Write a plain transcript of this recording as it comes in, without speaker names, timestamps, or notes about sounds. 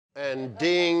And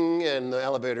ding, and the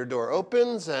elevator door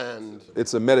opens, and...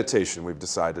 It's a meditation, we've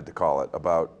decided to call it,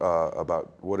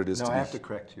 about what it is to be... No, I have to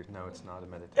correct you. No, it's not a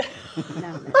meditation.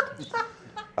 No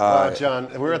meditation.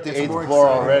 John, we're at the 8th floor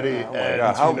already.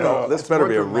 Yeah, this better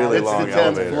be a really long elevator.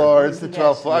 It's the 10th floor, it's the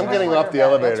 12th floor. I'm getting off the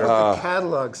elevator. That's what the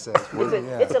catalog says.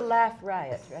 It's a laugh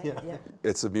riot, right? Yeah.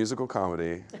 It's a musical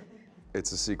comedy.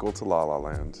 It's a sequel to La La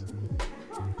Land.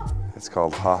 It's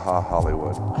called Ha Ha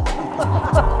Hollywood.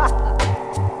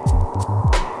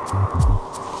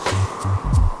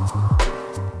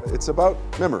 It's about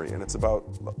memory, and it's about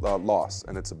loss,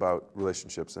 and it's about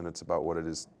relationships, and it's about what it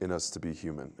is in us to be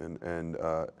human.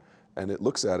 And it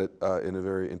looks at it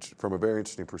from a very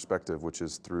interesting perspective, which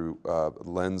is through the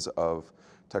lens of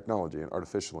technology and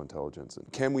artificial intelligence.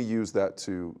 And can we use that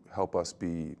to help us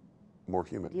be more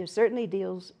human? It certainly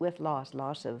deals with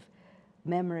loss of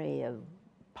memory, of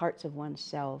parts of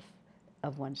oneself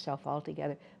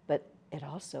altogether, but it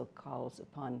also calls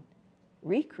upon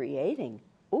recreating,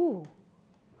 who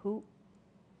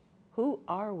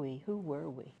are we? Who were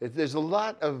we? There's a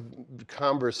lot of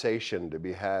conversation to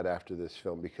be had after this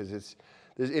film, because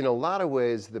in a lot of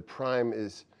ways the Prime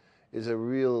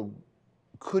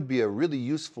could be a really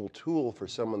useful tool for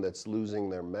someone that's losing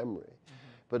their memory. Mm-hmm.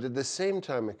 But at the same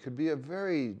time, it could be a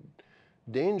very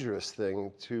dangerous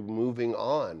thing to moving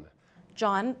on.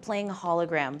 Jon, playing a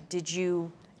hologram, did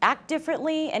you act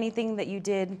differently? Anything that you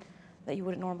did that you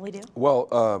wouldn't normally do?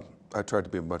 Well, I tried to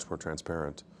be much more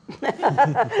transparent.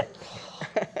 The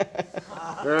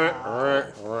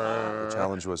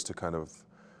challenge was to kind of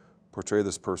portray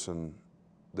this person,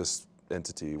 this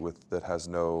entity that has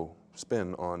no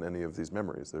spin on any of these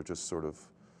memories. They're just sort of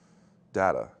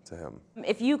data to him.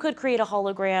 If you could create a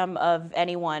hologram of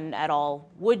anyone at all,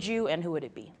 would you, and who would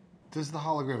it be? Does the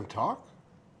hologram talk?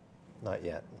 Not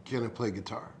yet. Can it play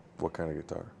guitar? What kind of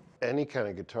guitar? Any kind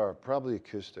of guitar, probably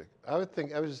acoustic. I was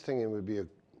just thinking it would be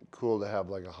cool to have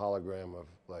like a hologram of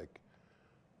like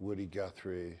Woody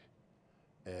Guthrie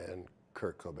and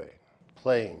Kurt Cobain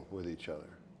playing with each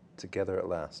other. Together at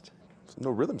last. There's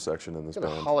no rhythm section in this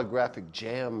band. A holographic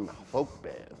jam folk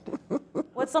band.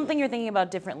 What's something you're thinking about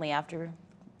differently after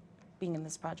being in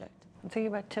this project? I'm thinking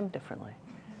about Tim differently.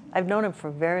 I've known him for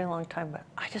a very long time, but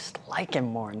I just like him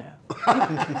more now.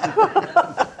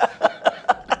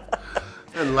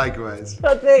 And likewise.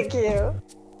 Oh, thank you.